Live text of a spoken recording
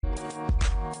Hey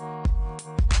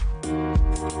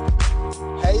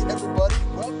everybody,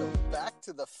 welcome back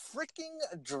to the freaking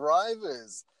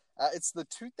drivers. It's the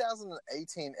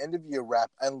 2018 end of year wrap,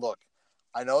 and look,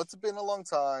 I know it's been a long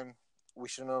time. We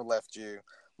shouldn't have left you,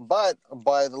 but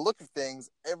by the look of things,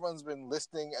 everyone's been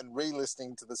listening and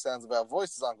re-listening to the sounds of our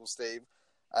voices, Uncle Steve,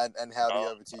 and howdy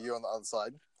over to you on the other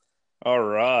side. All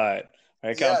right,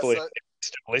 I can't believe so, they're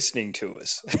still listening to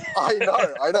us. I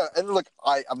know, and look,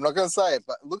 I'm not going to say it,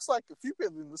 but it looks like a few people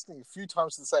have been listening a few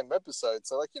times to the same episode.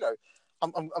 So,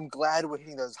 I'm glad we're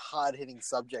hitting those hard-hitting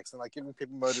subjects and giving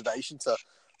people motivation to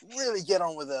really get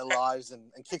on with their lives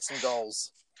and kick some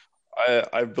goals.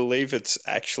 I believe it's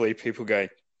actually people going,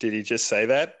 did he just say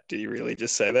that? Did he really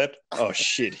just say that? Oh,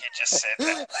 shit, he just said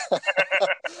that.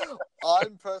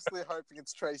 I'm personally hoping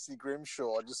it's Tracy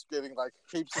Grimshaw just getting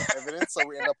heaps of evidence so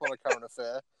we end up on a current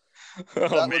affair.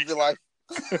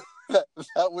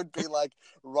 That would be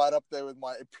right up there with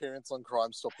my appearance on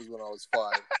Crime Stoppers when I was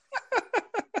 5.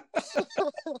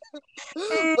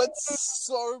 But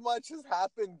so much has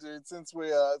happened, dude, since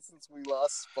we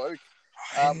last spoke.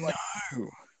 I know.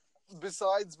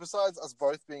 Besides us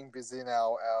both being busy in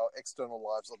our external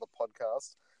lives on the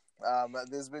podcast,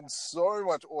 there's been so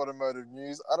much automotive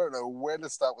news. I don't know where to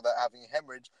start without having a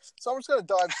hemorrhage, so I'm just going to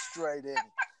dive straight in.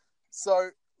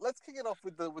 So let's kick it off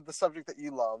with the subject that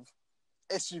you love,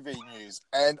 SUV news.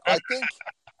 And I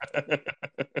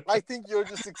think you're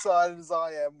just excited as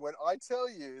I am when I tell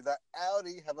you that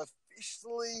Audi have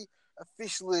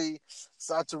officially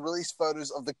started to release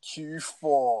photos of the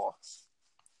Q4.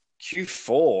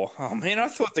 Q4? Oh, man, I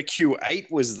thought the Q8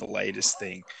 was the latest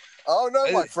thing. Oh,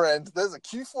 no, my friend. There's a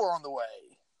Q4 on the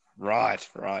way. Right.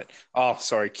 Oh,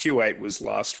 sorry, Q8 was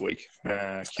last week.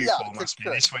 Q4 must be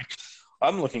this week.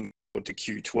 I'm looking forward to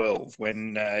Q12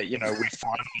 when, we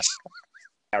finally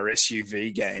our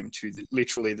SUV game to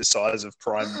literally the size of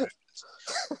prime movers.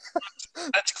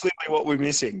 That's clearly what we're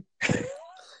missing.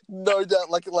 No doubt,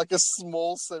 like a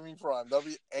small semi-prime. That'd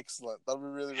be excellent. That'd be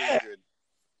really, really good.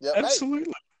 Yeah,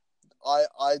 absolutely. Mate,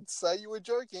 I'd say you were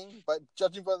joking, but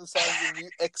judging by the size of the new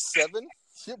X7,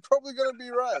 you're probably going to be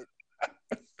right.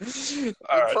 Going to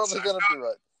be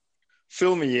right.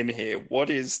 Fill me in here.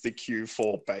 What is the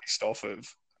Q4 based off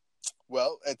of?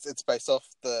 Well, it's based off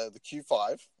the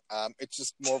Q5. It's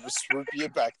just more of a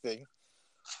swoopier back thing.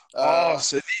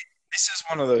 So this is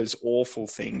one of those awful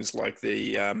things like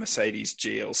the Mercedes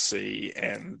GLC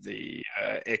and the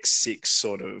X6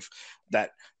 sort of,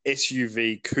 that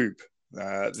SUV coupe,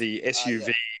 the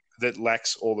SUV that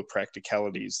lacks all the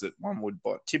practicalities that one would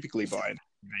typically buy an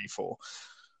SUV for.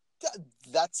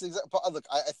 That's exactly. But look,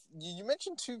 you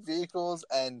mentioned two vehicles,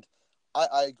 and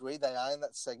I agree they are in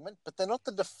that segment, but they're not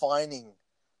the defining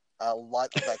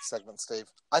light of that segment, Steve.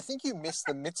 I think you missed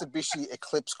the Mitsubishi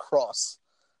Eclipse Cross,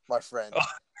 my friend.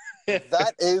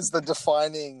 That is the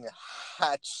defining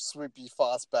hatch swoopy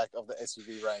fastback of the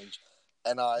SUV range,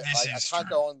 and I can't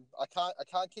go on. I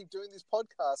can't keep doing these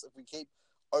podcasts if we keep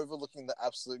overlooking the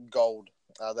absolute gold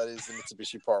that is the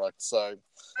Mitsubishi product. So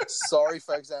sorry,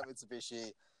 folks at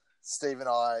Mitsubishi. Steve and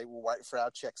I will wait for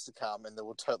our checks to come, and then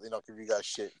we'll totally not give you guys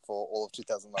shit for all of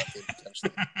 2019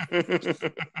 potentially.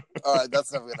 All right,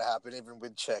 that's never going to happen, even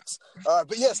with checks. All right,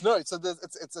 but yes, no. So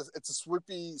it's a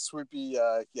swoopy,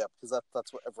 because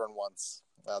that's what everyone wants.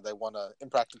 They want an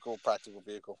impractical, practical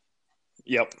vehicle.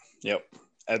 Yep,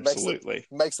 absolutely.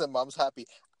 Makes their mums happy.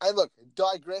 And look,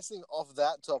 digressing off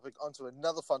that topic onto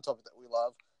another fun topic that we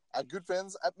love. Our good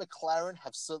friends at McLaren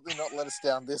have certainly not let us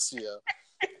down this year.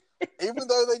 Even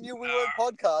though they knew we weren't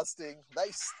podcasting, they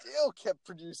still kept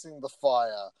producing the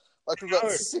fire. We've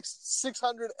got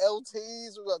 600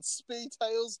 LTs, we've got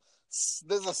Speedtails,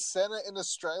 there's a Senna in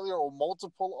Australia or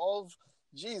multiple of.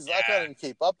 Jeez, I can't even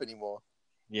keep up anymore.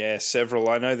 Yeah, several.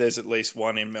 I know there's at least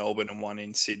one in Melbourne and one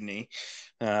in Sydney.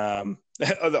 I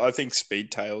think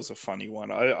Speedtail's a funny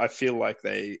one. I feel like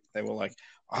they were like,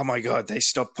 oh my God, they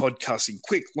stopped podcasting.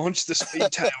 Quick, launch the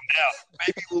Speedtail now.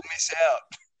 Maybe we'll miss out.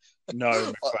 No,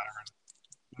 McLaren.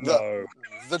 No.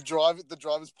 The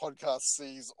driver's podcast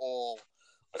sees all.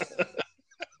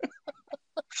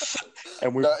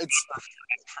 And we're from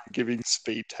giving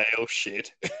Speedtail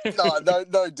shit. No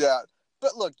doubt.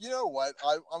 But look, you know what?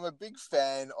 I'm a big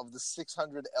fan of the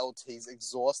 600 LT's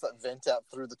exhaust that vent out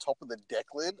through the top of the deck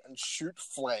lid and shoot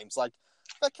flames. That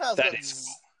car's got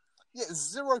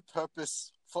zero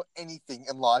purpose for anything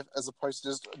in life as opposed to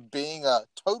just being a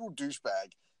total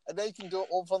douchebag. And now you can do it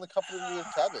all from the comfort of your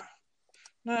cabin.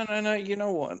 No. You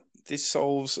know what? This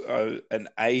solves an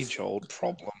age-old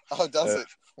problem. Oh, does it?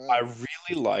 I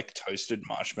really like toasted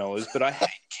marshmallows, but I hate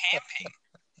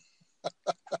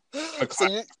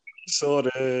camping.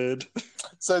 Sorted.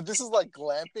 So this is like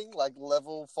glamping, like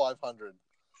level 500.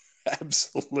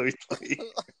 Absolutely.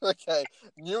 Okay,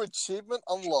 new achievement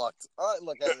unlocked. All right,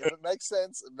 look, hey, if it makes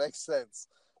sense, it makes sense.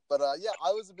 But yeah,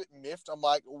 I was a bit miffed. I'm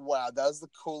like, wow, that was the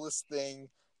coolest thing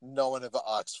no one ever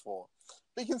asked for.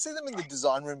 But you can see them in the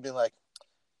design room being like,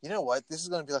 you know what, this is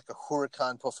going to be like a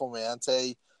Huracan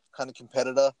Performante kind of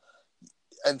competitor.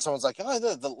 And someone's like, oh,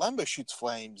 the Lambo shoots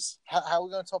flames. How are we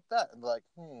going to top that? And they're like,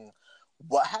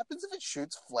 what happens if it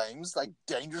shoots flames like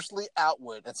dangerously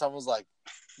outward? And someone's like,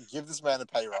 give this man a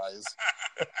pay rise.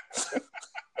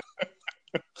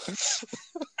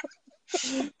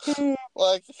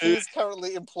 Like, he's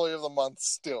currently employee of the month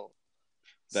still.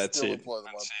 That's still it. Employee of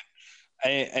the month.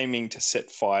 Aiming to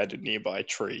set fire to nearby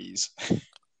trees.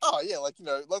 Oh, yeah, like,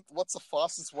 what's the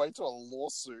fastest way to a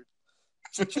lawsuit?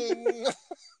 Cha-ching!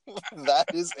 That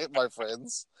is it, my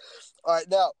friends. All right,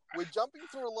 now, we're jumping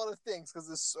through a lot of things because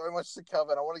there's so much to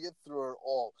cover, and I want to get through it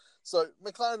all. So,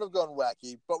 McLaren have gone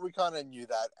wacky, but we kind of knew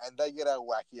that, and they get our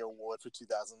wacky award for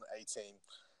 2018.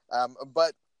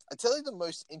 But I tell you the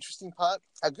most interesting part,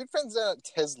 our good friends down at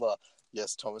Tesla.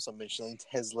 Yes, Thomas, I'm mentioning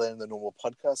Tesla in the normal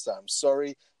podcast. I'm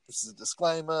sorry. This is a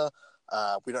disclaimer.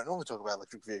 We don't normally talk about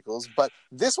electric vehicles, but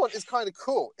this one is kind of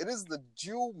cool. It is the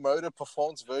dual motor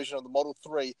performance version of the Model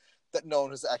 3 that no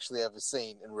one has actually ever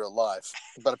seen in real life.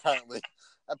 But apparently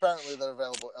they're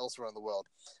available elsewhere in the world.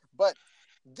 But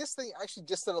this thing actually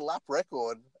just set a lap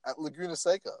record at Laguna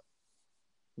Seca.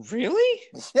 Really?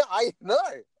 Yeah, I know,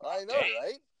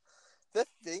 right? The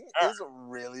thing is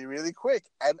really, really quick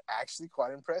and actually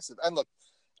quite impressive. And look,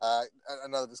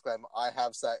 another disclaimer, I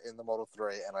have sat in the Model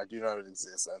 3 and I do know it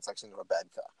exists, and it's actually not a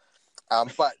bad car.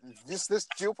 But this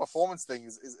dual performance thing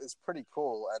is pretty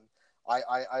cool, and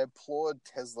I applaud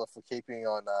Tesla for keeping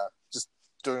on just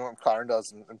doing what McLaren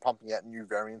does and pumping out new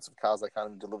variants of cars they can't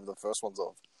even deliver the first ones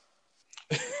of.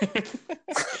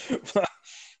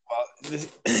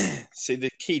 See, the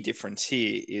key difference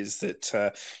here is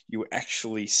that you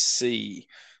actually see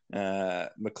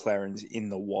McLarens in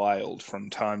the wild from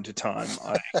time to time.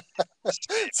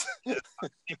 It's a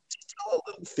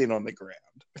little thin on the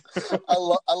ground. I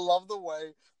love the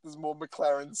way there's more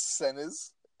McLaren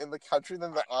Sennas in the country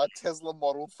than there are Tesla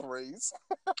Model 3s.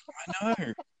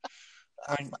 I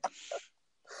know.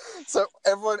 So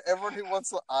everyone who wants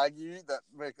to argue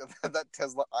that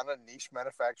Tesla aren't a niche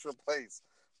manufacturer, please,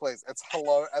 it's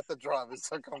hello at the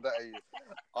drivers.com.au.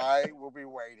 I will be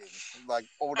waiting like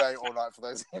all day, all night for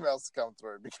those emails to come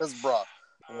through because, bruh,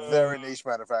 very niche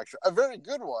manufacturer, a very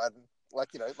good one.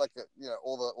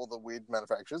 All the weird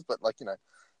manufacturers, but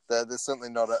they're certainly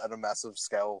not at a massive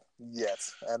scale yet.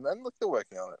 And look, they're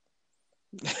working on it.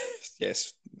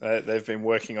 Yes, they've been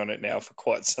working on it now for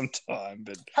quite some time.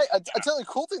 But hey, I tell you a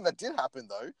cool thing that did happen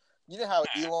though. You know how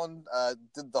Elon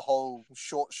did the whole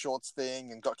shorts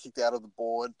thing and got kicked out of the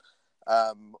board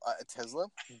at Tesla?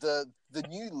 The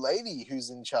new lady who's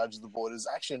in charge of the board is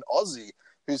actually an Aussie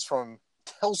who's from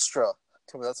Telstra.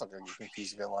 Tell me that's not going to get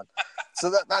confusing online. So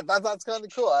that's kind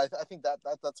of cool. I think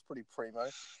that's pretty primo.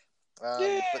 But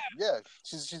yeah,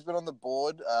 she's been on the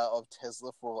board of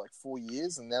Tesla for like 4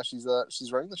 years, and now she's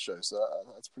running the show. So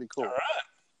that's pretty cool. All right.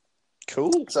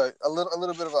 Cool. So a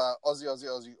little bit of a Aussie,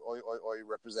 oi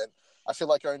represent. I feel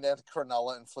like going down to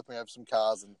Cronulla and flipping over some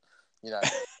cars, and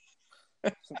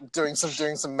doing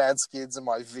some mad skids in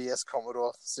my VS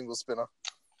Commodore single spinner.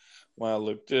 Well,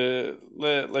 look,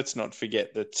 let's not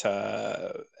forget that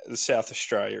the South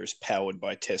Australia is powered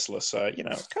by Tesla, so it kind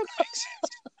of makes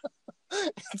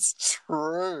sense. It's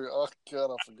true. Oh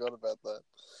god, I forgot about that.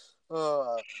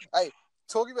 Hey,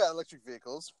 talking about electric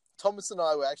vehicles, Thomas and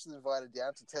I were actually invited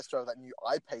down to test drive that new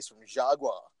I-Pace from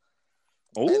Jaguar.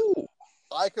 Oh,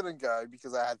 I couldn't go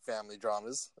because I had family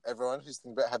dramas. Everyone who's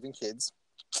thinking about having kids,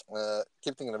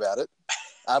 keep thinking about it.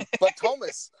 But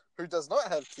Thomas, who does not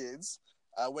have kids,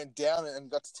 went down and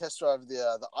got to test drive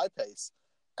the I-Pace.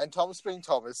 And Thomas being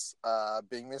Thomas,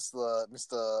 being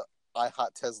Mr. I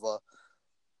Heart Tesla,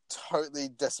 totally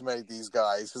decimated these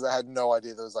guys because I had no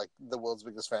idea there was like the world's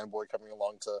biggest fanboy coming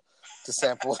along to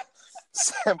sample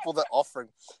the offering.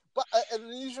 But an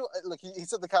unusual, look, he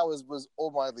said the car was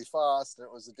almightily fast and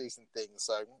it was a decent thing,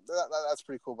 so that's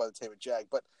pretty cool by the team at Jag.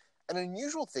 But an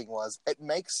unusual thing was it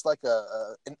makes like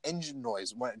an engine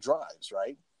noise when it drives,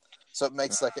 right? So it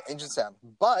makes like an engine sound,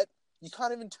 but you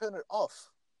can't even turn it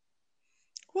off.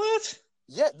 What?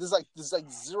 Yeah, there's like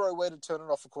zero way to turn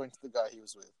it off according to the guy he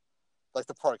was with. Like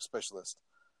the product specialist.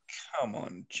 Come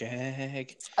on,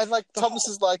 Jag. And like Thomas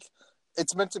is like,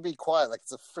 it's meant to be quiet, like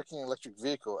it's a freaking electric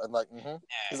vehicle, and like,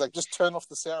 he's like, just turn off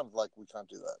the sound. Like, we can't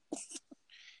do that.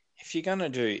 If you're gonna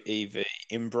do EV,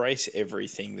 embrace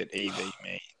everything that EV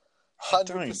means.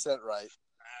 100% right.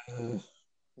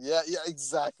 Yeah,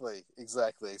 exactly.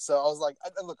 So I was like,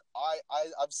 and look,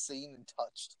 I've seen and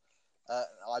touched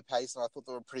iPace, and I thought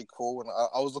they were pretty cool, and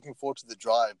I was looking forward to the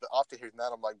drive. But after hearing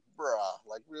that, I'm like, bruh,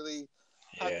 like really,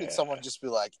 how could someone just be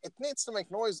like, it needs to make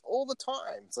noise all the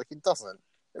time? It's like, it doesn't.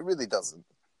 It really doesn't.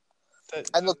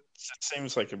 And look, it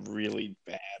seems like a really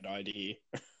bad idea.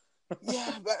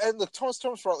 yeah, and look, Thomas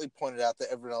rightly pointed out that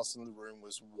everyone else in the room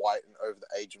was white and over the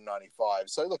age of 95.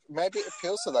 So look, maybe it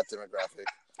appeals to that demographic.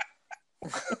 I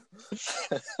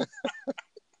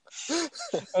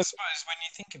suppose when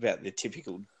you think about the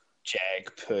typical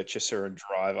Jag purchaser and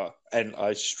driver, and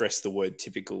I stress the word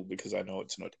typical because I know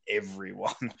it's not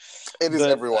everyone. It is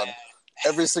everyone.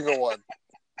 Every single one.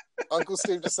 Uncle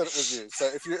Steve just said it was you. So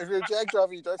if you're a Jag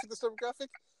driver, you don't fit this demographic,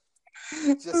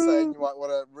 just saying you might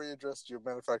want to readdress your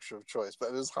manufacturer of choice, but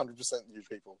it is 100% you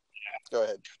people. Go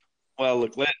ahead. Well,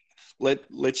 look,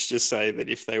 let's just say that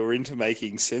if they were into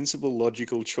making sensible,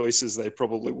 logical choices, they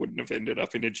probably wouldn't have ended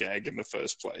up in a Jag in the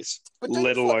first place,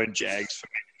 let alone Jags for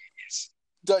many years.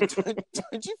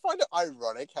 Don't you find it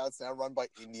ironic how it's now run by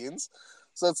Indians?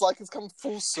 So it's like it's come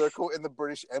full circle in the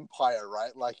British Empire,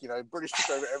 right? Like, you know, British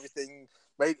took over everything,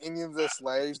 made Indians their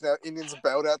slaves. Now Indians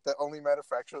bailed out their only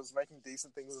manufacturers, making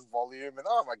decent things in volume. And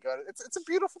oh my god, it's a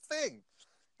beautiful thing.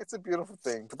 It's a beautiful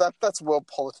thing. But that's world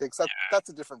politics. That's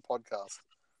a different podcast.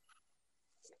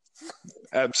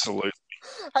 Absolutely.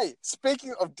 Hey,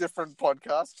 speaking of different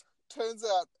podcasts, turns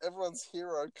out everyone's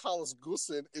hero, Carlos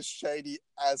Gusin, is shady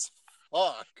as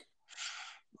fuck.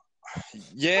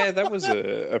 Yeah, that was a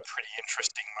pretty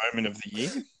interesting moment of the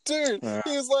year. Dude,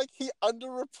 he was like, he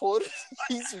underreported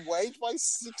his wage by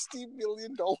 $60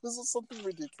 million or something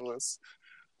ridiculous.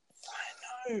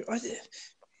 I know.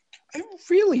 It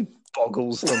really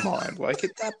boggles the mind. Like,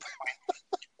 at that point,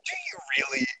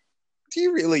 do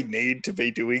you really need to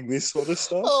be doing this sort of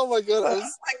stuff? Oh my god, it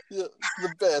was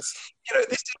the best. You know,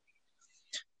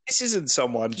 this isn't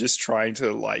someone just trying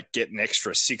to like get an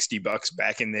extra $60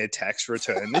 back in their tax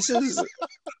return. This is,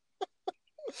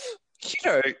 you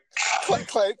know,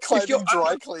 claiming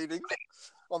dry cleaning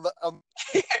on the.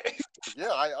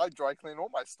 Yeah, I dry clean all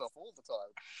my stuff all the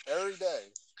time, every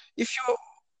day.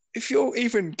 If you're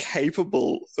even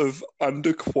capable of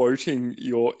underquoting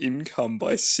your income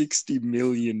by $60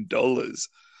 million,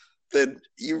 then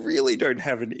you really don't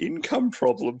have an income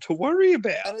problem to worry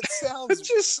about. And it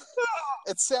sounds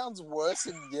it sounds worse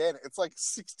in yen. It's like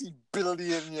 60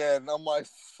 billion yen. I'm like,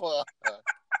 fuck.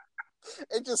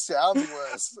 It just sounds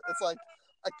worse. It's like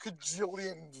a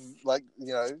cajillion, like,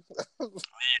 you know,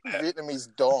 Vietnamese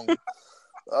dong.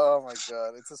 Oh my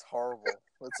god, it's just horrible.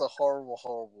 It's a horrible,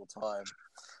 horrible time.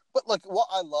 But like, what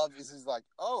I love is he's like,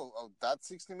 oh, that's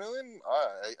 60 million.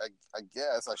 I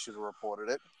guess I should have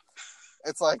reported it.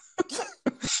 It's like,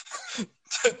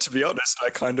 to be honest,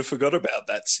 I kind of forgot about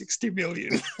that 60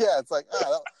 million. Yeah, it's like,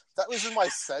 that was in my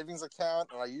savings account,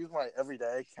 and I used my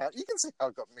everyday account. You can see how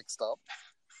it got mixed up.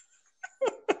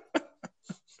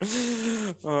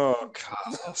 Oh,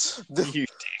 Carlos, you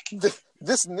dick.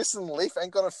 This Nissan Leaf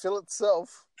ain't gonna fill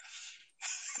itself.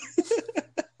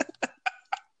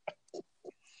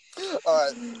 All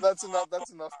right, that's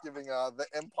enough giving the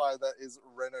empire that is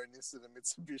Renault, Nissan, and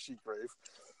Mitsubishi grief.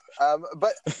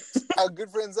 But our good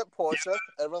friends at Porsche,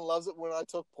 everyone loves it when I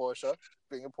talk Porsche,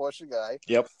 being a Porsche guy.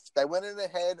 Yep. They went in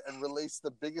ahead and released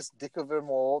the biggest dick of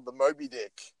them all, the Moby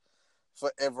Dick,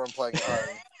 for everyone playing at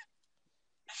home.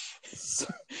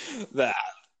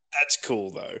 That's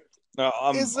cool though. No,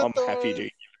 I'm happy to.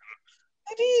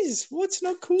 It is. What's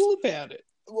not cool about it?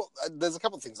 Well, there's a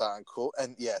couple of things that aren't cool,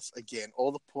 and yes, again,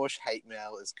 all the Porsche hate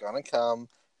mail is gonna come,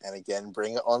 and again,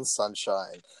 bring it on,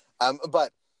 sunshine.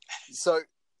 But so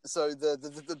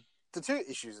the two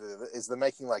issues is they're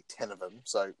making like 10 of them,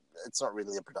 so it's not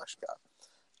really a production car,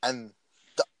 and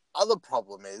the other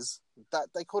problem is that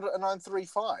they called it a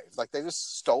 935. Like, they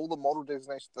just stole the model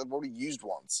designation they've already used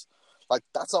once. Like,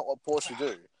 that's not what Porsche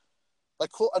do.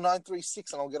 Like, call it a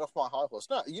 936 and I'll get off my high horse.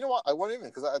 No, you know what? I won't even,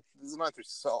 because there's a 936,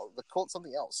 so they call it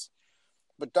something else.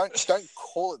 But don't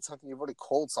call it something you've already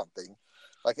called something.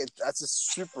 Like, that's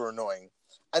just super annoying.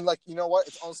 And, like, you know what?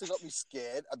 It's honestly got me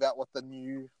scared about what the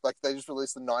new, like, they just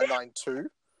released the 992,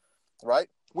 right?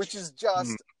 Which is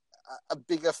just a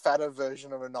bigger, fatter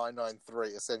version of a 993,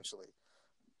 essentially.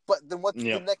 But then what's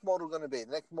the next model going to be?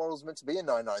 The next model is meant to be a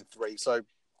 993, so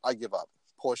I give up.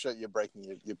 Porsche, you're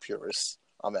breaking your purists.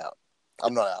 I'm out.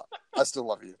 I'm not out. I still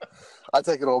love you. I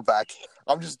take it all back.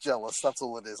 I'm just jealous. That's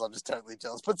all it is. I'm just totally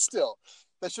jealous. But still,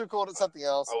 they should have called it something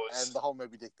else, and the whole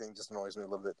Moby Dick thing just annoys me a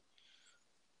little bit.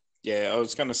 Yeah, I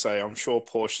was going to say, I'm sure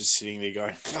Porsche's sitting there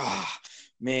going,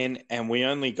 man, and we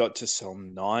only got to sell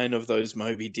 9 of those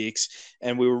Moby Dicks,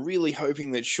 and we were really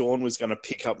hoping that Shaun was going to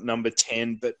pick up number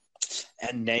 10, but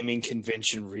our naming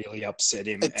convention really upset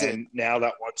him, It did. and now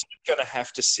that one's going to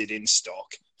have to sit in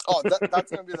stock. Oh,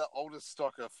 that's going to be the oldest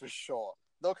stocker for sure.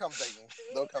 They'll come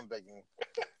begging.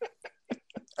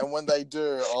 And when they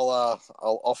do, I'll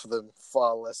offer them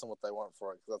far less than what they want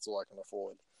for it, because that's all I can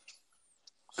afford.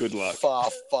 Good luck.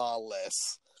 Far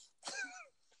less.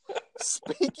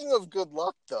 Speaking of good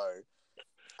luck, though,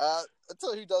 I'll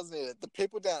tell you who does need it. The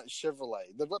people down at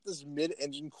Chevrolet. They've got this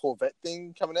mid-engine Corvette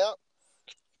thing coming out.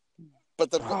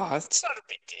 But they've got... it's not a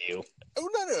big deal. Oh,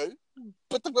 no.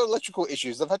 But they've got electrical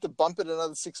issues. They've had to bump it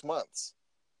another 6 months.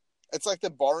 It's like they're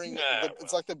borrowing...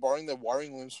 It's like they're borrowing their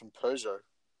wiring looms from Peugeot.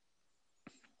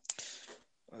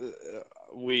 I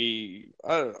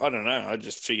don't know. I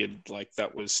just figured like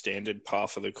that was standard par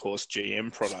for the course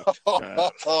GM product.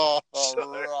 Rough.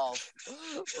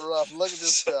 Look at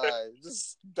this guy,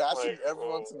 just bashing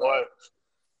everyone tonight.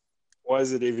 Why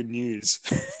is it even news?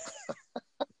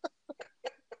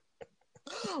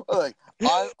 Look,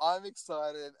 I'm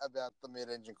excited about the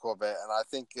mid-engine Corvette, and I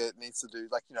think it needs to do,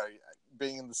 like,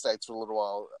 being in the States for a little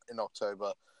while in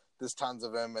October. There's tons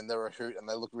of them, and they're a hoot, and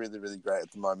they look really, really great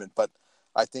at the moment. But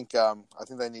I think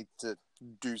they need to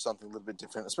do something a little bit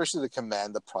different, especially to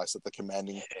command the price that they're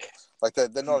commanding. Like they're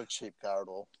not a cheap car at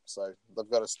all, so they've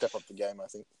got to step up the game, I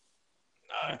think.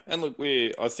 No, and look,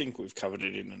 I think we've covered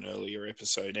it in an earlier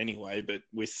episode anyway, but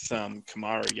with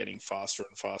Camaro getting faster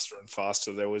and faster and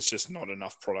faster, there was just not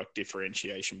enough product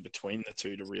differentiation between the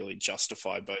two to really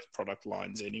justify both product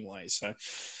lines anyway. So,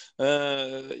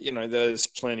 there's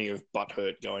plenty of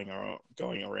butthurt going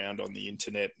around on the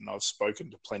internet, and I've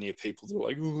spoken to plenty of people that are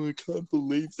like, oh, I can't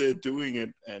believe they're doing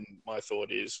it. And my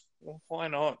thought is, well, why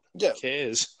not? Yeah. Who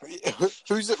cares?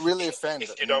 Who's it really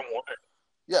offended? If you don't want it.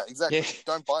 Yeah, exactly. Yeah.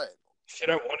 Don't buy it. If you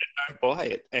don't want it, don't buy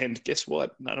it. And guess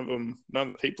what? None of the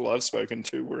people I've spoken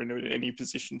to were in any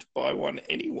position to buy one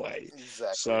anyway.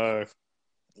 Exactly. So,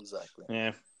 exactly.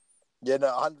 Yeah. Yeah, no,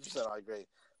 100% I agree.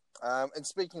 And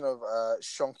speaking of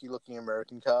shonky-looking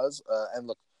American cars, and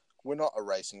look, we're not a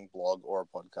racing blog or a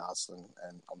podcast, and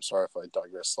I'm sorry if I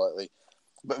digress slightly,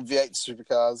 but V8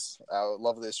 Supercars, our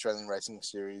lovely Australian racing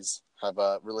series, have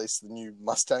released the new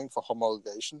Mustang for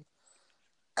homologation,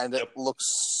 and it looks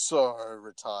so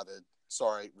retarded.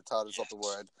 Sorry, retarded is not the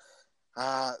word.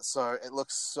 So it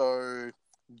looks so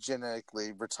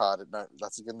genetically retarded. No,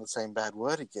 that's again the same bad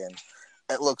word again.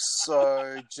 It looks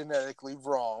so genetically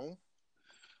wrong.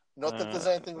 Not that there's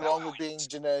anything wrong with being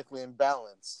genetically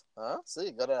imbalanced. See,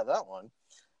 you got out of that one.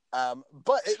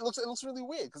 But it looks really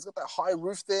weird because it's got that high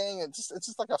roof thing. It's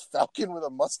just like a Falcon with a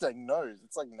Mustang nose.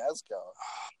 It's like NASCAR.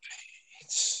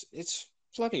 It's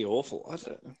bloody awful. I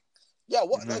don't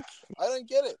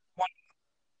get it.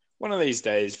 One of these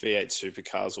days, V8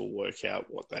 supercars will work out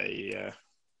what they're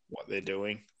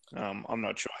doing. I'm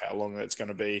not sure how long that's going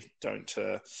to be. Don't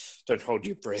hold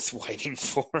your breath waiting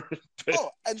for it. But... Oh,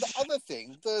 and the other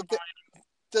thing,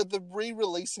 the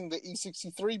re-releasing the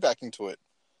E63 back into it.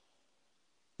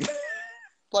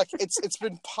 Like it's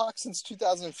been parked since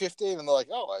 2015, and they're like,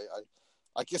 oh,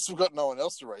 I guess we've got no one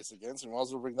else to race against, and we might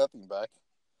as well bring that thing back.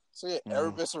 So yeah,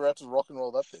 Erebus are out to rock and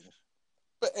roll that thing.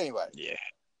 But anyway, yeah.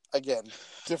 Again,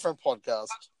 different podcast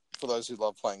for those who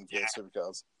love playing V8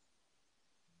 supercars.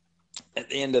 At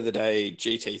the end of the day,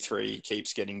 GT3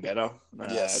 keeps getting better.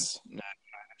 Yes. The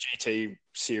GT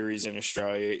series in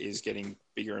Australia is getting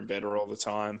bigger and better all the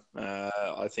time.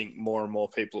 I think more and more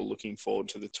people are looking forward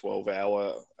to the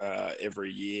 12-hour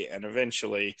every year. And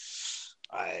eventually,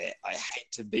 I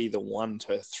hate to be the one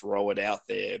to throw it out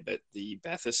there, but the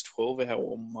Bathurst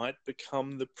 12-hour might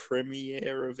become the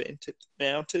premier event at the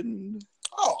mountain.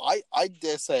 Oh, I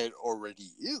dare say it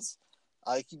already is.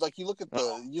 You look at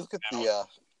the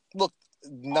look.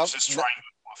 I was just trying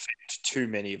to offend too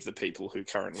many of the people who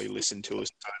currently listen to us,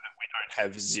 so that we don't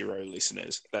have 0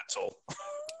 listeners. That's all.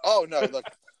 Oh no! Look,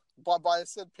 by I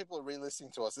said people are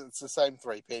re-listening to us. It's the same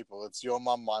 3 people. It's your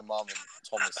mum, my mum, and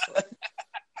Thomas. So.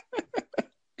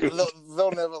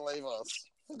 They'll never leave us.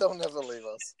 They'll never leave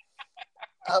us.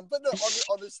 But no,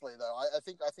 honestly though, I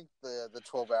think the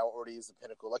 12-hour already is the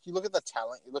pinnacle. Like you look at the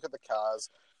talent, you look at the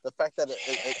cars, the fact that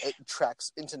it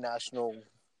tracks international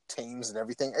teams and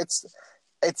everything.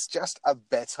 It's just a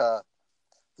better.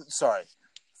 Sorry,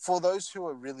 for those who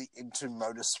are really into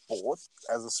motorsport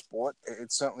as a sport,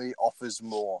 it certainly offers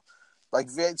more. Like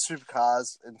V8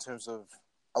 Supercars in terms of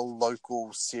a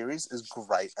local series is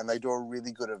great, and they do a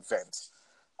really good event.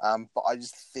 But I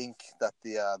just think that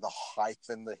the hype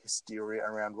and the hysteria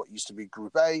around what used to be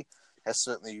Group A has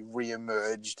certainly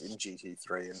re-emerged in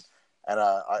GT3, and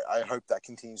I hope that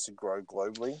continues to grow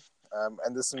globally.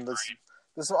 And there's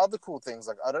some other cool things.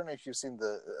 Like, I don't know if you've seen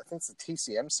I think it's the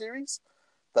TCM series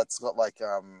that's got like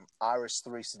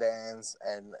RS3 sedans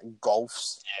and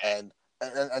Golfs and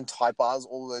Type R's,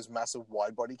 all of those massive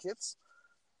wide body kits.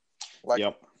 Like,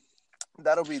 Yep.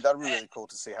 that'll be really cool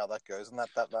to see how that goes, and that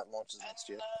launches next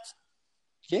year.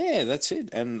 Yeah, that's it.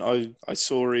 And I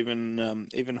saw even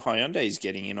Hyundai's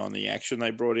getting in on the action.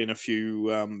 They brought in a few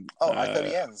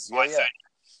i30Ns, yeah.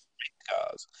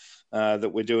 cars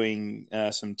that were doing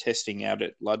some testing out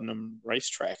at Luddenham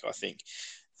Racetrack, I think.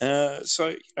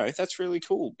 So that's really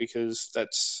cool, because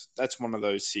that's one of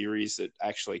those series that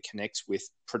actually connects with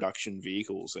production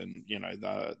vehicles, and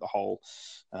the whole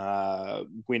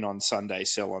win on Sunday,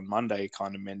 sell on Monday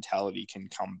kind of mentality can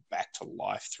come back to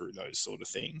life through those sort of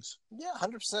things. Yeah,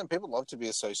 100%. People love to be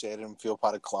associated and feel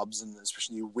part of clubs, and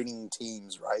especially winning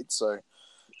teams, right? So,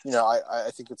 I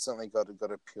think it's certainly got to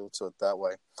appeal to it that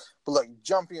way. But look,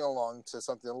 jumping along to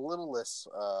something a little less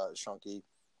shonky.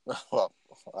 Well,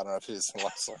 I don't know if it is the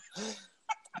last one.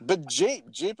 But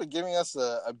Jeep are giving us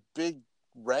a big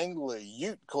Wrangler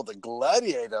ute called the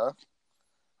Gladiator.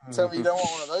 Tell me you don't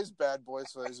want one of those bad boys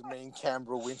for those mean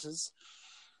Canberra winters.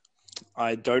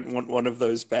 I don't want one of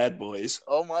those bad boys.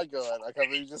 Oh my God, I can't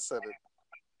believe you just said it.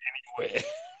 Anywhere.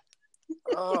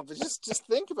 Oh, but just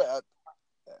think about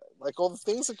like all the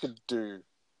things it could do.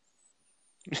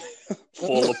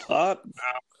 Fall apart.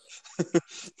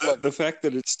 The fact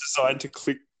that it's designed to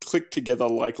click together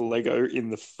like Lego in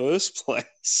the first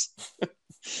place.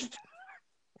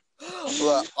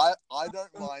 Look, I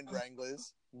don't mind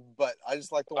Wranglers, but I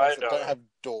just like the ones that don't have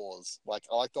doors. Like,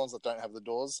 I like the ones that don't have the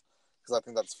doors, because I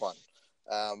think that's fun.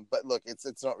 But look,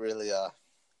 it's not really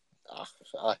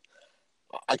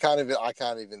I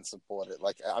can't even support it.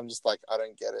 Like, I'm just like, I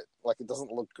don't get it. Like, it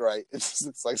doesn't look great. It just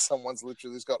looks like someone's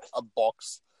literally just got a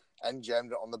box and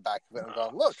jammed it on the back of it and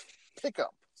gone, look,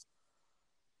 pickup.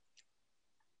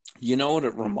 You know what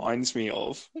it reminds me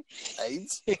of?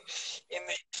 AIDS?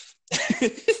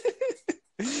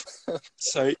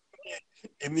 So,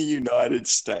 in the United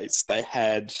States, they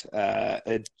had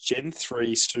a Gen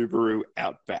 3 Subaru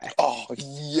Outback. Oh,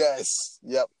 yes.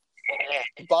 Yep.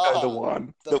 Baja. The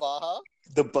one. The Baja?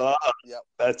 The Baja. Yep.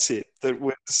 That's it. That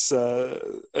was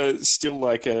still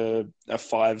like a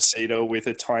 5-seater with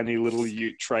a tiny little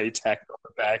ute tray tacked on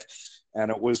the back. And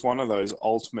it was one of those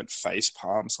ultimate face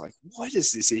palms. Like, why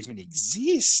does this even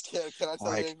exist? Can I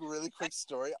tell you a really quick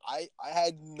story? I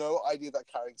had no idea that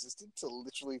car existed till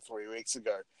literally 3 weeks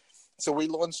ago. So we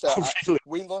launched our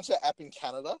app in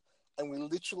Canada, and we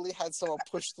literally had someone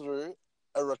push through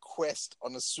a request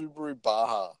on a Subaru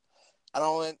Baja. And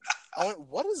I went,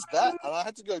 what is that? And I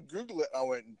had to go Google it. And I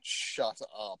went, shut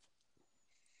up.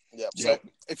 Yep. So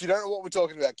if you don't know what we're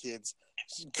talking about, kids,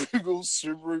 Google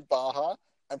Subaru Baja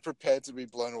and prepare to be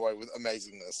blown away with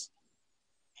amazingness.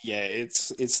 Yeah, it's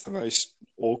the most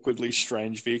awkwardly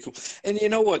strange vehicle. And you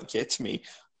know what gets me?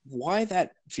 Why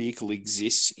that vehicle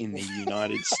exists in the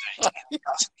United States and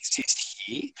doesn't exist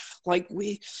here? Like,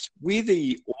 we're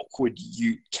the awkward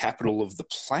ute capital of the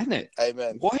planet.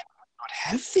 Amen. Why do we not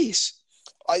have this?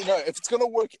 I know, if it's going to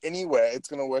work anywhere, it's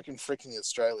going to work in freaking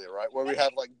Australia, right? Where we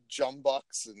have, like,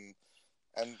 jumbucks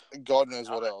and God knows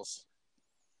what else.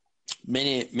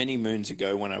 Many moons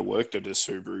ago, when I worked at a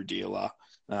Subaru dealer,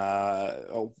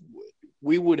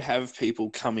 we would have people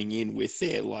coming in with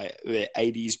their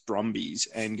 80s Brumbies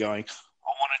and going, I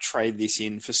want to trade this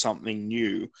in for something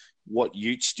new. What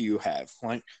utes do you have?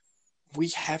 Like, we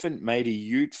haven't made a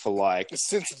ute for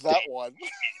since that one.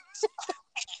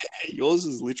 Yeah, yours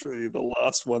is literally the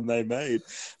last one they made.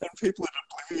 And people would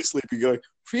obliviously be going,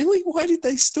 really? Why did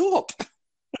they stop?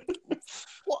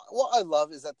 What I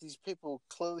love is that these people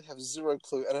clearly have zero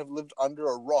clue and have lived under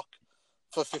a rock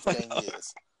for 15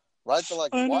 years. Right? They're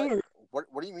like, why?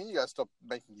 What do you mean you guys stopped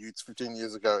making utes 15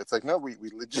 years ago? It's like, no, we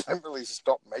legitimately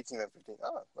stopped making them 15.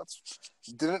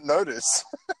 Didn't notice.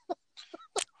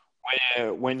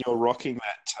 When you're rocking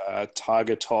that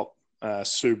Targa top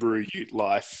Subaru ute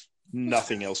life,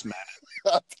 nothing else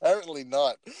matters. Apparently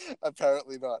not. I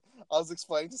was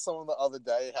explaining to someone the other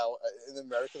day how in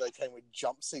America they came with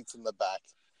jump seats in the back.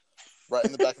 Right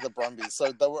in the back of the Brumbies.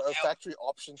 So they were a factory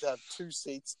option to have 2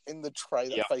 seats in the tray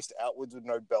that faced outwards with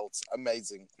no belts.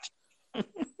 Amazing.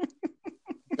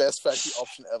 Best factory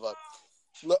option ever.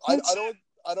 Look, I don't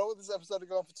want this episode to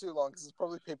go on for too long, because there's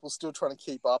probably people still trying to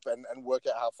keep up and work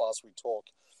out how fast we talk.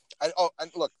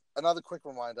 And look, another quick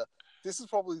reminder. This is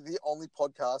probably the only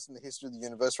podcast in the history of the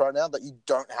universe right now that you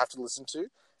don't have to listen to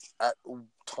at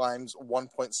times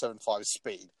 1.75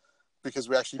 speed. because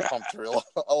we actually pump through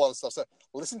a lot of stuff. So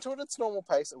listen to it at its normal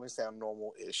pace, and we sound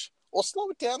normal-ish, or slow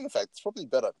it down. In fact, it's probably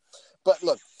better. But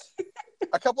look,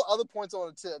 a couple of other points I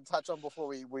wanted to touch on before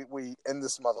we end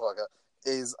this motherfucker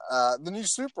is the new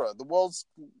Supra, the world's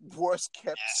worst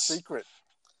kept secret.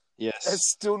 Yes. Has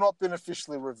still not been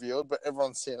officially revealed, but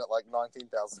everyone's seen it like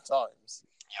 19,000 times.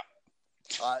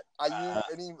 Yep. Are you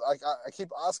any like? I keep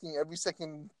asking every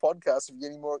second podcast if you're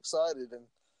getting more excited, and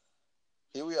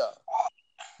here we are.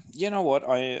 You know what?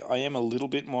 I am a little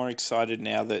bit more excited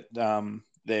now that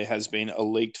there has been a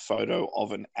leaked photo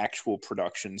of an actual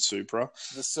production Supra,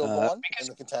 the silver one in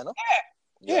the container.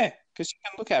 Yeah, because you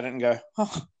can look at it and go,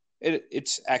 oh,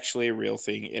 it's actually a real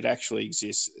thing. It actually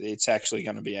exists. It's actually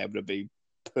going to be able to be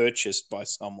purchased by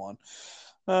someone.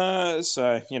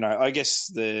 So, I guess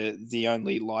the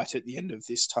only light at the end of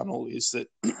this tunnel is that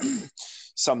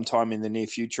sometime in the near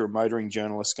future, a motoring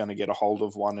journalist is going to get a hold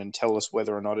of one and tell us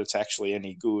whether or not it's actually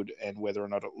any good and whether or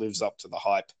not it lives up to the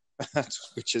hype,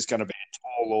 which is going to be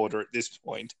a tall order at this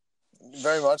point.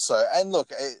 Very much so. And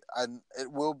look,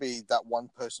 it will be that one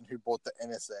person who bought the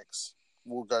NSX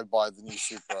will go buy the new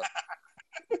Supra.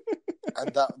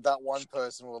 And that one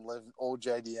person will live all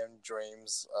JDM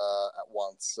dreams at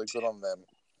once. So good on them.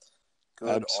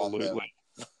 Good Absolutely. on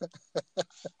them.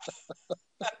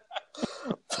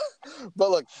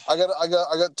 But look, I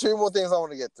got two more things I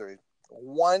want to get through.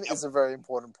 One is a very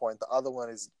important point. The other one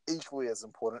is equally as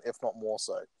important, if not more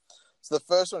so. So the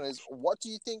first one is, what do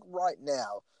you think right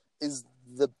now is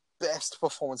the best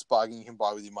performance bargain you can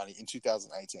buy with your money in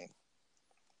 2018?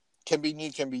 Can be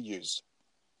new, can be used.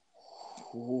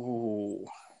 Ooh.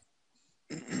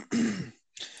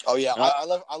 Oh yeah,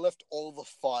 I left all the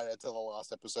fire to the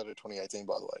last episode of 2018.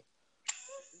 By the way,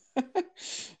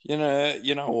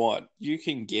 you know what? You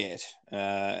can get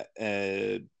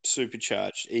a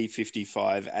supercharged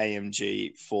E55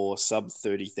 AMG for sub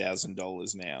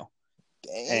 $30,000 now.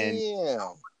 Damn.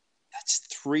 And that's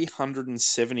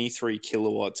 373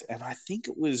 kilowatts, and I think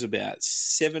it was about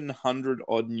 700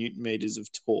 odd newton meters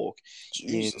of torque.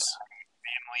 Jesus. In a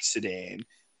family sedan.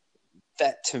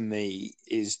 That to me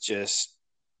is just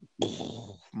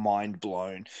mind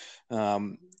blown.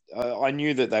 I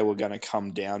knew that they were going to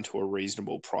come down to a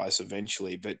reasonable price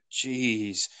eventually, but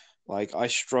geez, like I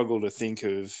struggle to think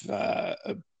of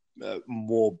a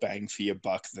more bang for your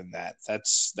buck than that.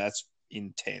 That's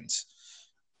intense.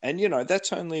 And,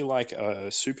 that's only like a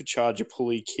supercharger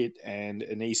pulley kit and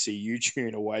an ECU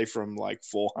tune away from like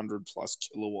 400 plus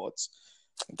kilowatts.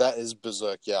 That is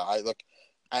berserk. Yeah, look,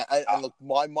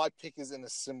 my pick is in a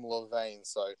similar vein.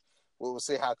 So we'll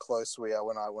see how close we are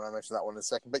when I mention that one in a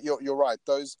second. But you're right.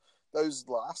 Those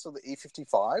last of the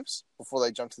E55s before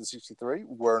they jumped to the 63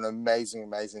 were an amazing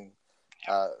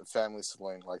family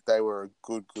saloon. Like they were a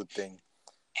good thing.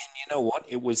 And you know what?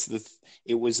 It was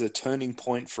the turning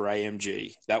point for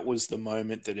AMG. That was the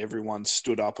moment that everyone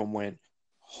stood up and went,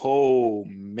 "Oh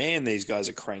man, these guys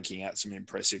are cranking out some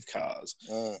impressive cars."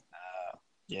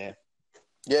 Yeah.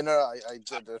 Yeah, no, I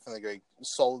definitely agree.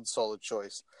 Solid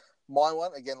choice. My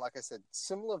one, again, like I said,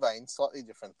 similar vein, slightly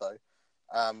different though.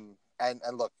 And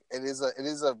look, it is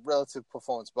a relative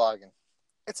performance bargain.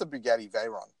 It's a Bugatti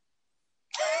Veyron.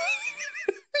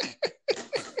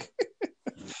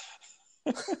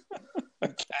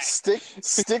 Okay. Stick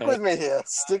with me here.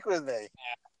 Stick with me.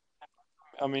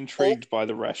 I'm intrigued by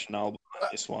the rationale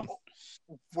behind this one.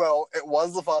 Well, it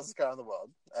was the fastest car in the world.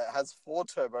 It has 4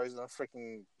 turbos and a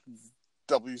freaking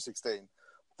W16.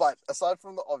 But aside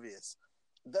from the obvious,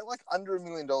 they're like under $1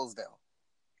 million now.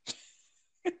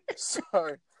 So,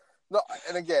 no,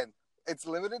 and again, it's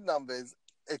limited numbers.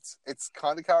 It's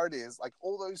kind of car it is. Like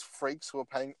all those freaks who are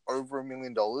paying over $1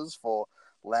 million for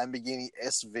Lamborghini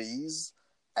SVs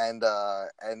and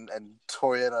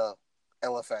Toyota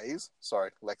LFAs.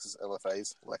 Sorry, Lexus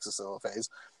LFAs.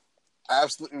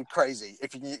 Absolutely crazy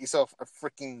if you can get yourself a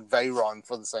freaking Veyron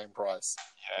for the same price.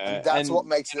 Yeah, and that's what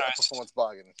makes it a performance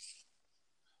bargain.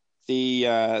 The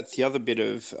other bit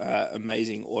of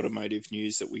amazing automotive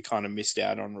news that we kind of missed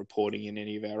out on reporting in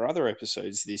any of our other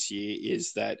episodes this year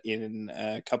is that in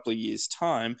a couple of years'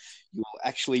 time, you will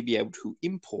actually be able to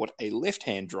import a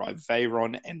left-hand drive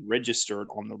Veyron and register it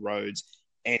on the roads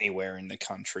anywhere in the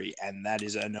country. And that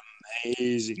is an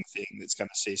amazing thing that's going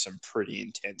to see some pretty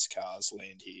intense cars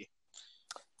land here.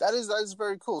 That is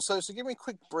very cool. So give me a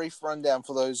quick brief rundown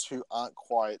for those who aren't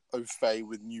quite au fait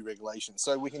with new regulations.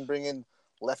 So we can bring in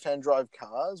left-hand drive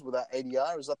cars without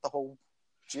ADR. Is that the whole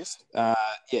gist?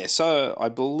 Yeah, so I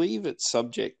believe it's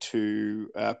subject to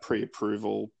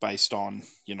pre-approval based on,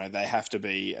 they have to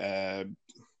be a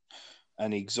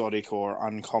an exotic or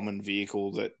uncommon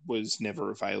vehicle that was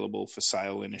never available for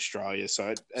sale in Australia.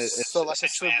 So So like a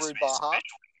Subaru Baja?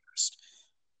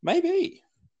 Maybe.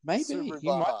 Subaru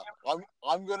You might. Baja.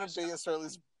 I'm going to be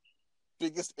Australia's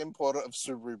biggest importer of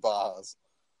Subaru Bajas.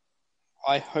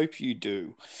 I hope you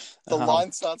do. The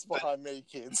line starts behind me,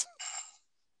 kids.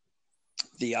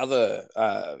 The other,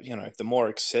 the more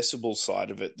accessible side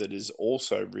of it that is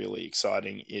also really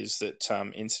exciting is that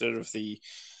instead of the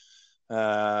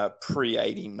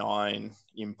pre-89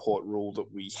 import rule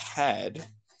that we had,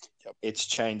 it's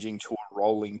changing to a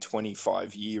rolling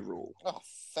 25-year rule. Oh,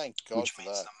 thank God for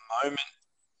that.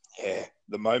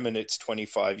 The moment it's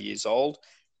 25 years old,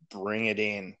 bring it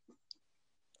in.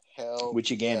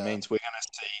 Which again means we're going to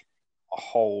see a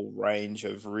whole range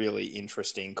of really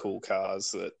interesting, cool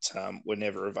cars that were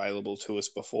never available to us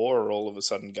before are all of a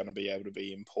sudden going to be able to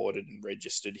be imported and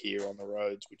registered here on the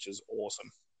roads, which is awesome.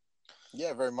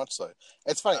 Yeah, very much so.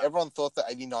 It's funny. Everyone thought the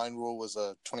 89 rule was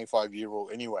a 25-year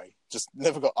rule anyway. Just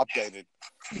never got updated.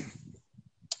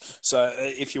 So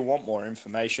if you want more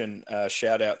information,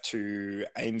 shout out to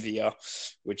AIMVIA,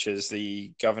 which is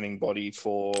the governing body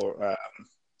for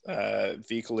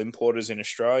vehicle importers in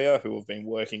Australia, who have been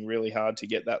working really hard to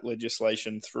get that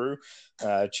legislation through.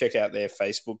 Check out their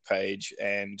Facebook page,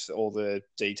 and all the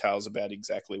details about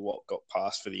exactly what got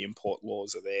passed for the import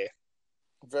laws are there.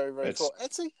 Very, very cool.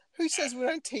 And see, who says we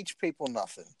don't teach people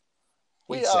nothing?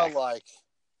 We are like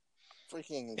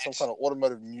freaking some kind of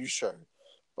automotive news show,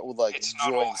 but with like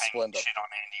joy and splendor. Shit on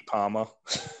Andy Palmer.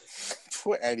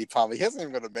 Poor Andy Palmer. He hasn't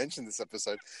even got to mention this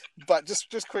episode. But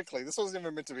just quickly, this wasn't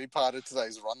even meant to be part of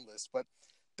today's run list, but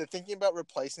they're thinking about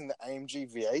replacing the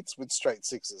AMG V8s with straight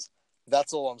sixes.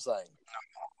 That's all I'm saying.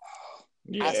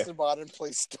 Yeah. Aston Martin,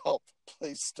 please stop.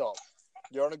 Please stop.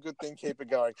 You're on a good thing. Keep it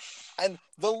going. And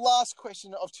the last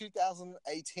question of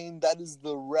 2018, that is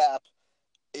the wrap,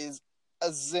 is a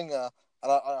zinger.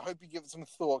 And I hope you give it some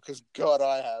thought, because God,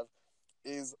 I have,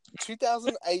 is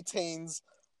 2018's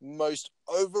most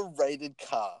overrated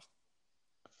car.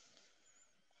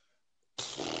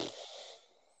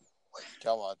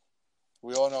 Come on.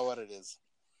 We all know what it is.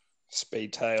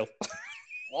 Speedtail.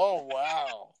 Oh,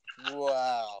 wow.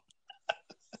 Wow.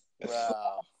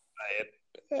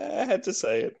 I had to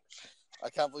say it. I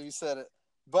can't believe you said it.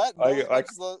 But go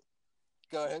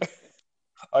ahead.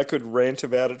 I could rant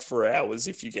about it for hours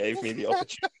if you gave me the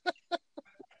opportunity.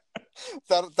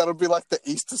 That'll be like the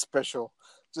Easter special.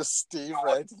 Just Steve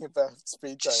ranting about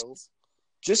Speedtails.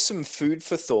 Just some food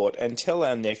for thought until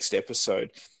our next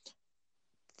episode.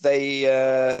 They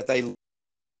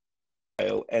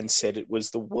and said it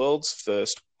was the world's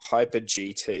first Hyper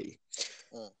GT.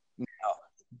 Now,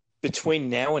 between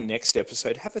now and next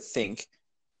episode, have a think.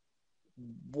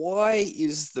 Why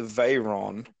is the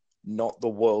Veyron not the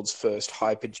world's first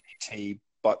Hyper GT,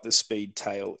 but the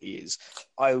Speedtail is?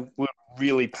 I will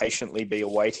really patiently be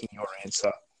awaiting your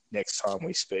answer next time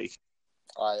we speak.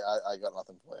 I got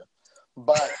nothing for you.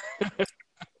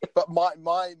 But my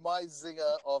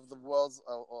zinger of the world's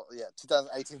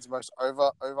 2018's most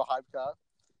overhyped car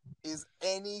is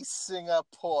any Singer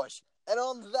Porsche. And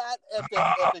on that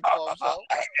epic bombshell,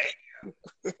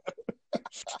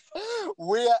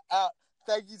 we are out.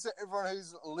 Thank you to everyone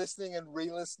who's listening and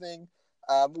re-listening.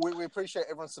 We appreciate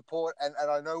everyone's support, and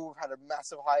I know we've had a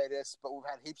massive hiatus, but we've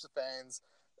had heaps of fans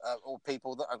or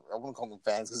people that I wouldn't call them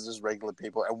fans because it's just regular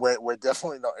people, and we're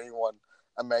definitely not anyone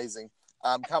amazing.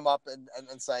 Come up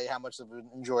and say how much they've been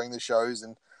enjoying the shows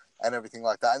and everything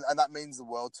like that, and that means the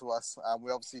world to us.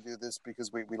 We obviously do this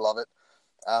because we love it.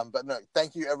 But no,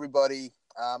 thank you everybody.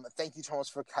 Thank you, Thomas,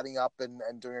 for cutting up and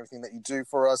doing everything that you do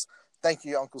for us. Thank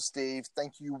you, Uncle Steve.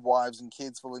 Thank you, wives and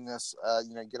kids, for letting us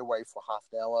get away for half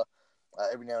an hour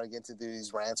every now and again to do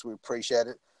these rants. We appreciate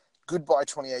it. Goodbye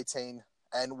 2018,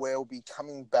 and we'll be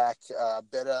coming back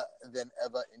better than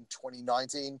ever in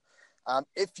 2019.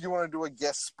 If you want to do a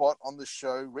guest spot on the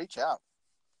show, reach out.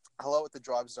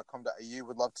 hello@thedrivers.com.au.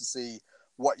 Would love to see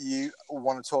what you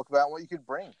want to talk about and what you could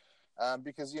bring.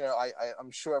 Because,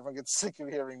 I'm sure everyone gets sick of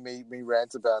hearing me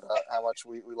rant about how much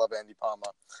we love Andy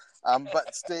Palmer.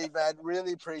 But Steve, man,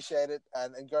 really appreciate it.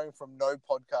 And going from no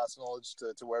podcast knowledge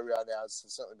to where we are now, it's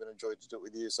certainly been a joy to do it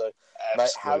with you. So,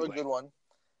 mate, have a good one.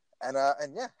 And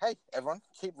yeah, hey, everyone,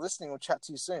 keep listening. We'll chat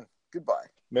to you soon. Goodbye.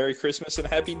 Merry Christmas and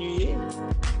Happy New Year.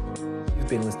 You've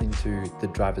been listening to The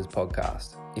Drivers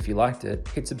Podcast. If you liked it,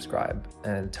 hit subscribe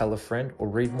and tell a friend or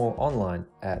read more online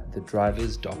at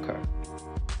thedrivers.co.